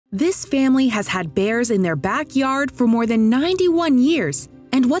This family has had bears in their backyard for more than 91 years,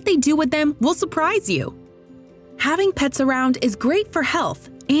 and what they do with them will surprise you. Having pets around is great for health,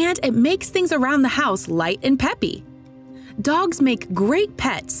 and it makes things around the house light and peppy. Dogs make great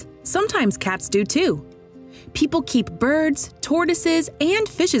pets, sometimes cats do too. People keep birds, tortoises, and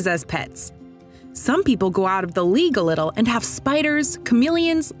fishes as pets. Some people go out of the league a little and have spiders,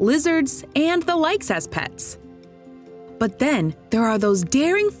 chameleons, lizards, and the likes as pets. But then there are those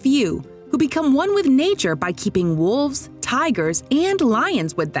daring few who become one with nature by keeping wolves, tigers, and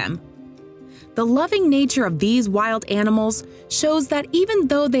lions with them. The loving nature of these wild animals shows that even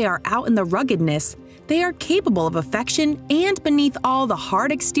though they are out in the ruggedness, they are capable of affection and beneath all the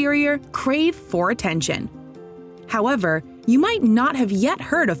hard exterior, crave for attention. However, you might not have yet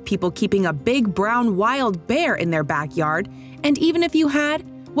heard of people keeping a big brown wild bear in their backyard, and even if you had,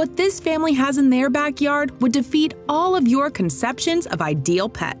 what this family has in their backyard would defeat all of your conceptions of ideal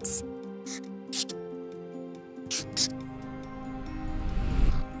pets.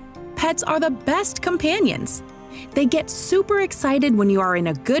 Pets are the best companions. They get super excited when you are in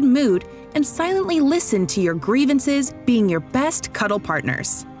a good mood and silently listen to your grievances, being your best cuddle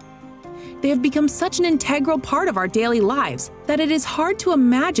partners. They have become such an integral part of our daily lives that it is hard to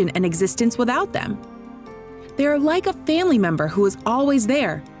imagine an existence without them. They are like a family member who is always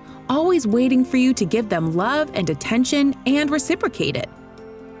there, always waiting for you to give them love and attention and reciprocate it.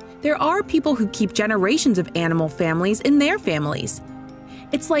 There are people who keep generations of animal families in their families.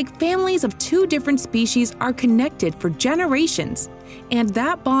 It's like families of two different species are connected for generations, and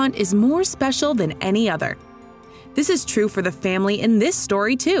that bond is more special than any other. This is true for the family in this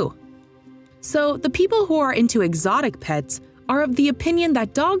story too. So, the people who are into exotic pets are of the opinion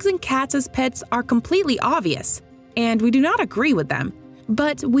that dogs and cats as pets are completely obvious, and we do not agree with them.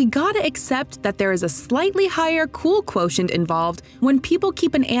 But we gotta accept that there is a slightly higher cool quotient involved when people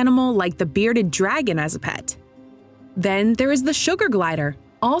keep an animal like the bearded dragon as a pet. Then there is the sugar glider,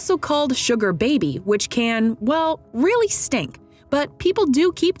 also called sugar baby, which can, well, really stink, but people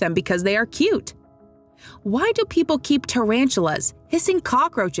do keep them because they are cute. Why do people keep tarantulas, hissing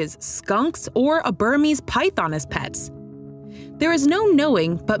cockroaches, skunks, or a Burmese python as pets? There is no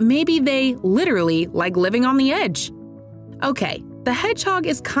knowing, but maybe they literally like living on the edge. Okay, the hedgehog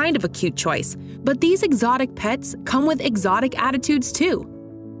is kind of a cute choice, but these exotic pets come with exotic attitudes too.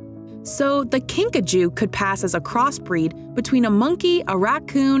 So the kinkajou could pass as a crossbreed between a monkey, a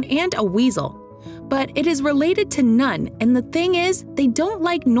raccoon, and a weasel. But it is related to none, and the thing is, they don't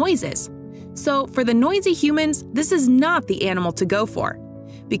like noises. So for the noisy humans, this is not the animal to go for.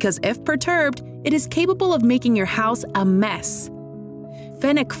 Because if perturbed, it is capable of making your house a mess.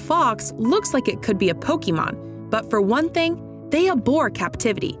 Fennec fox looks like it could be a Pokemon, but for one thing, they abhor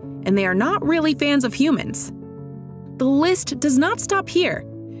captivity, and they are not really fans of humans. The list does not stop here.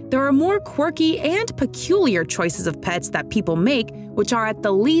 There are more quirky and peculiar choices of pets that people make, which are at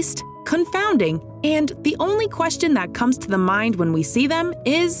the least confounding, and the only question that comes to the mind when we see them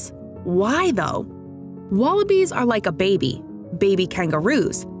is, why though? Wallabies are like a baby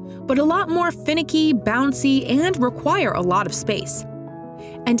kangaroos, but a lot more finicky, bouncy, and require a lot of space.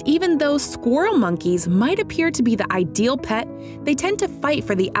 And even though squirrel monkeys might appear to be the ideal pet, they tend to fight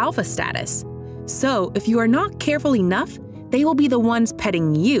for the alpha status. So if you are not careful enough, they will be the ones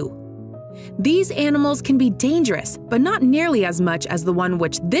petting you. These animals can be dangerous, but not nearly as much as the one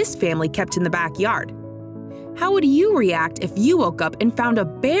which this family kept in the backyard. How would you react if you woke up and found a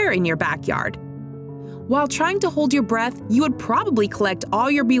bear in your backyard? While trying to hold your breath, you would probably collect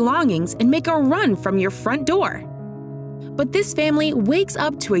all your belongings and make a run from your front door. But this family wakes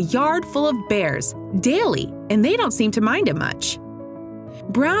up to a yard full of bears daily, and they don't seem to mind it much.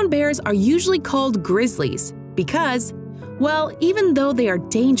 Brown bears are usually called grizzlies because, well, even though they are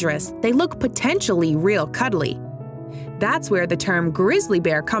dangerous, they look potentially real cuddly. That's where the term grizzly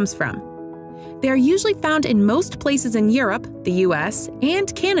bear comes from. They are usually found in most places in Europe, the US,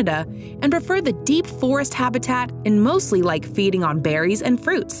 and Canada, and prefer the deep forest habitat and mostly like feeding on berries and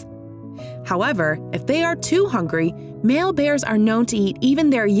fruits. However, if they are too hungry, male bears are known to eat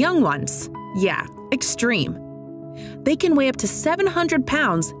even their young ones. Yeah, extreme. They can weigh up to 700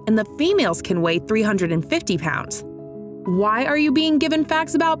 pounds, and the females can weigh 350 pounds. Why are you being given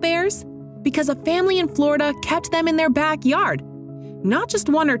facts about bears? Because a family in Florida kept them in their backyard. Not just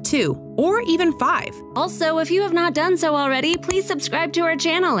one or two, or even 5. Also, if you have not done so already, please subscribe to our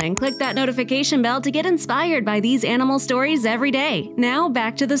channel and click that notification bell to get inspired by these animal stories every day. Now,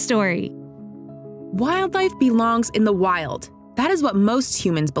 back to the story. Wildlife belongs in the wild. That is what most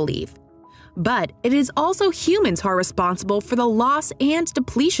humans believe. But it is also humans who are responsible for the loss and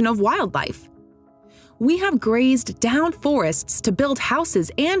depletion of wildlife. We have grazed down forests to build houses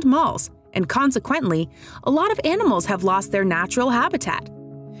and malls, and consequently, a lot of animals have lost their natural habitat.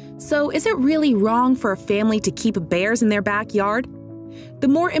 So is it really wrong for a family to keep bears in their backyard? The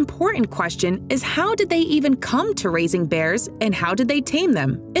more important question is, how did they even come to raising bears, and how did they tame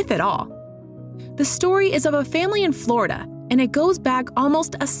them, if at all? The story is of a family in Florida, and it goes back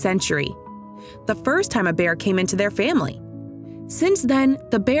almost a century. The first time a bear came into their family. Since then,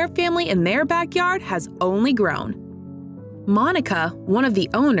 the bear family in their backyard has only grown. Monica, one of the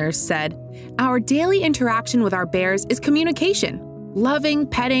owners, said, "Our daily interaction with our bears is communication, loving,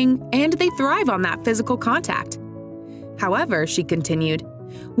 petting, and they thrive on that physical contact. However," she continued,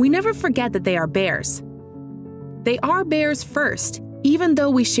 "we never forget that they are bears. They are bears first. Even though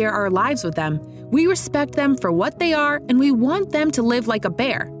we share our lives with them, we respect them for what they are and we want them to live like a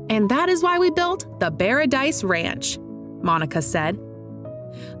bear, and that is why we built the Paradise Ranch," Monica said.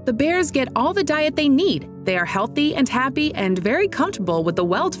 The bears get all the diet they need. They are healthy and happy and very comfortable with the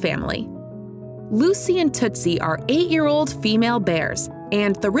Weld family. Lucy and Tootsie are 8-year-old female bears,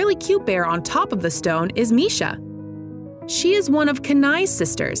 and the really cute bear on top of the stone is Misha. She is one of Kenai's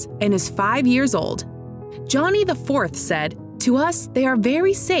sisters and is 5 years old. Johnny the Fourth said, "To us, they are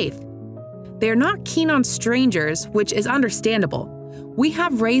very safe. They are not keen on strangers, which is understandable. We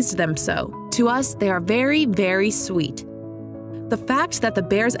have raised them so. To us, they are very, very sweet." The fact that the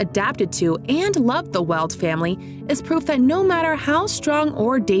bears adapted to and loved the Weld family is proof that no matter how strong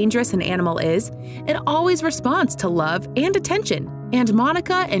or dangerous an animal is, it always responds to love and attention, and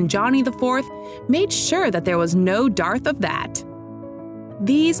Monica and Johnny the Fourth made sure that there was no dearth of that.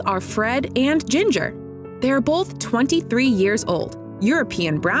 These are Fred and Ginger. They are both 23 years old,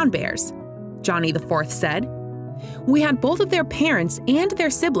 European brown bears, Johnny the Fourth said. "We had both of their parents and their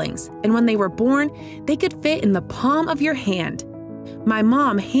siblings, and when they were born, they could fit in the palm of your hand. My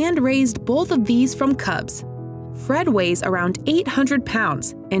mom hand-raised both of these from cubs. Fred weighs around 800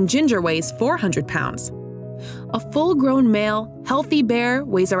 pounds, and Ginger weighs 400 pounds. A full-grown male, healthy bear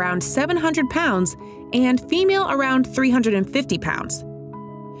weighs around 700 pounds, and female around 350 pounds.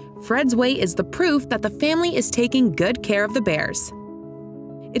 Fred's weight is the proof that the family is taking good care of the bears."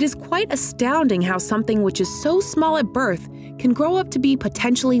 It is quite astounding how something which is so small at birth can grow up to be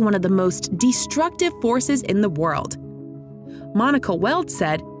potentially one of the most destructive forces in the world. Monica Weld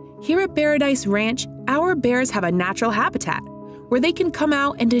said, "Here at Paradise Ranch, our bears have a natural habitat where they can come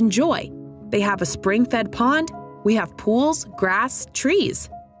out and enjoy. They have a spring-fed pond, we have pools, grass, trees.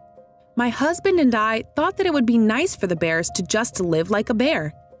 My husband and I thought that it would be nice for the bears to just live like a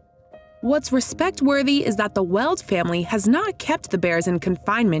bear." What's respect-worthy is that the Weld family has not kept the bears in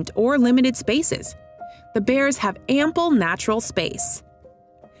confinement or limited spaces. The bears have ample natural space.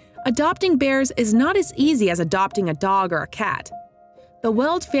 Adopting bears is not as easy as adopting a dog or a cat. The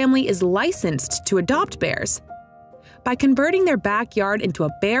Weld family is licensed to adopt bears. By converting their backyard into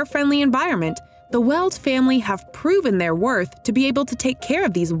a bear-friendly environment, the Weld family have proven their worth to be able to take care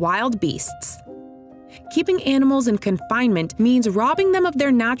of these wild beasts. Keeping animals in confinement means robbing them of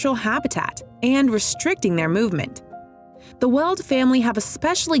their natural habitat and restricting their movement. The Weld family have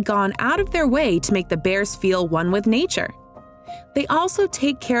especially gone out of their way to make the bears feel one with nature. They also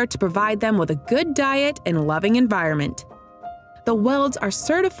take care to provide them with a good diet and loving environment. The Welds are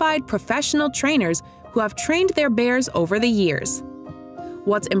certified professional trainers who have trained their bears over the years.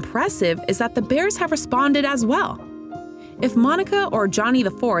 What's impressive is that the bears have responded as well. If Monica or Johnny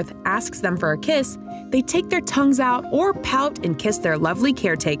the Fourth asks them for a kiss, they take their tongues out or pout and kiss their lovely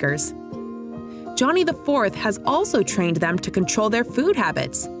caretakers. Johnny the Fourth has also trained them to control their food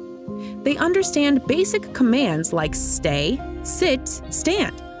habits. They understand basic commands like stay, sit,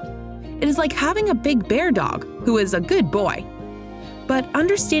 stand. It is like having a big bear dog who is a good boy. But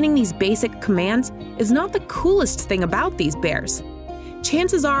understanding these basic commands is not the coolest thing about these bears.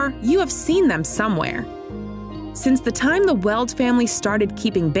 Chances are you have seen them somewhere. Since the time the Weld family started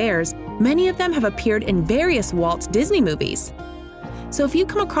keeping bears, many of them have appeared in various Walt Disney movies. So if you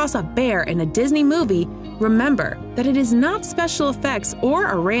come across a bear in a Disney movie, remember that it is not special effects or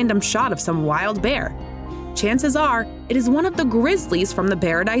a random shot of some wild bear. Chances are it is one of the grizzlies from the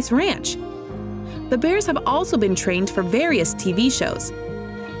Paradise Ranch. The bears have also been trained for various TV shows.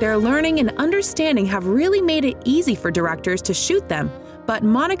 Their learning and understanding have really made it easy for directors to shoot them, but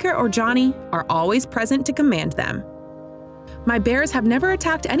Monica or Johnny are always present to command them. "My bears have never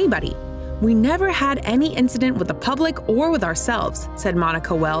attacked anybody. We never had any incident with the public or with ourselves," said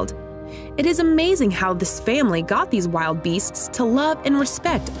Monica Weld. "It is amazing how this family got these wild beasts to love and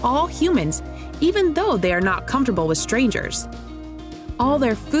respect all humans, even though they are not comfortable with strangers. All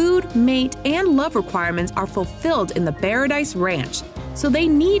their food, mate, and love requirements are fulfilled in the Paradise Ranch, so they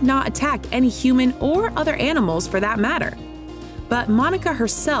need not attack any human or other animals for that matter. But Monica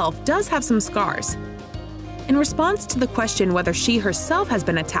herself does have some scars. In response to the question whether she herself has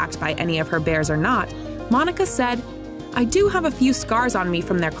been attacked by any of her bears or not, Monica said, "I do have a few scars on me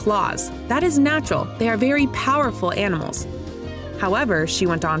from their claws. That is natural. They are very powerful animals. However," she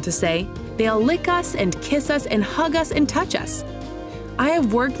went on to say, "they'll lick us and kiss us and hug us and touch us. I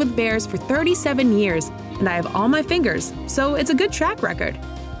have worked with bears for 37 years and I have all my fingers, so it's a good track record."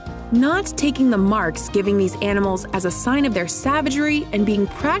 Not taking the marks giving these animals as a sign of their savagery and being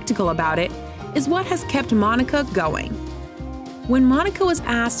practical about it is what has kept Monica going. When Monica was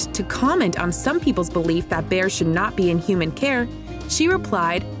asked to comment on some people's belief that bears should not be in human care, she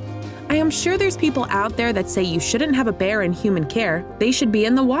replied, "I am sure there's people out there that say you shouldn't have a bear in human care, they should be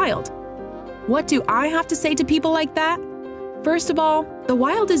in the wild. What do I have to say to people like that? First of all, the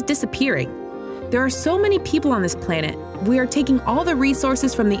wild is disappearing. There are so many people on this planet. We are taking all the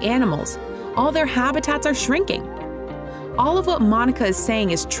resources from the animals. All their habitats are shrinking." All of what Monica is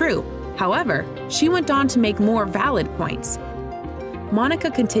saying is true. However, she went on to make more valid points. Monica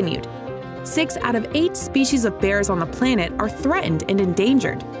continued, 6 out of 8 species of bears on the planet are threatened and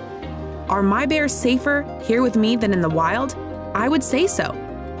endangered. Are my bears safer here with me than in the wild? I would say so.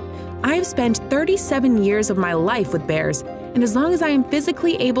 I have spent 37 years of my life with bears, and as long as I am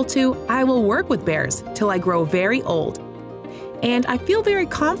physically able to, I will work with bears till I grow very old. And I feel very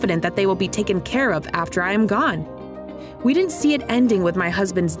confident that they will be taken care of after I am gone. We didn't see it ending with my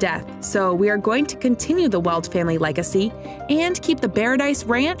husband's death, so we are going to continue the Weld family legacy and keep the Paradise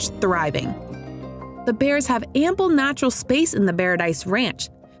Ranch thriving. The bears have ample natural space in the Paradise Ranch.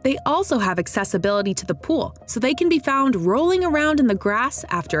 They also have accessibility to the pool, so they can be found rolling around in the grass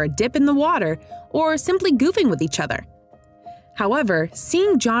after a dip in the water or simply goofing with each other. However,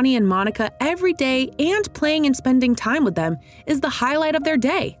 seeing Johnny and Monica every day and playing and spending time with them is the highlight of their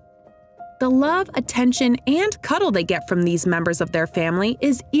day. The love, attention, and cuddle they get from these members of their family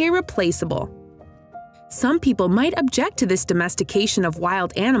is irreplaceable. Some people might object to this domestication of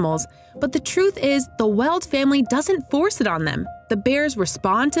wild animals, but the truth is the Weld family doesn't force it on them. The bears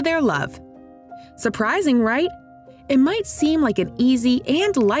respond to their love. Surprising, right? It might seem like an easy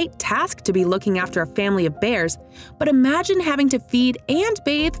and light task to be looking after a family of bears, but imagine having to feed and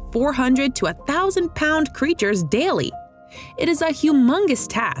bathe 400 to 1,000-pound creatures daily. It is a humongous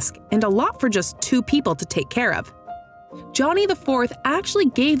task and a lot for just 2 people to take care of. Johnny IV actually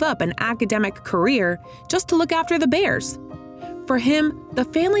gave up an academic career just to look after the bears. For him, the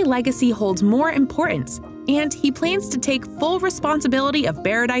family legacy holds more importance, and he plans to take full responsibility of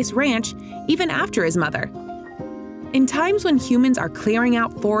Paradise Ranch even after his mother. In times when humans are clearing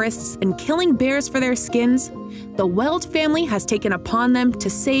out forests and killing bears for their skins, the Weld family has taken upon them to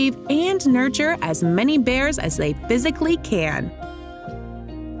save and nurture as many bears as they physically can.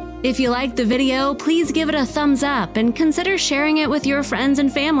 If you liked the video, please give it a thumbs up and consider sharing it with your friends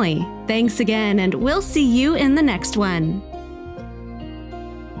and family. Thanks again, and we'll see you in the next one.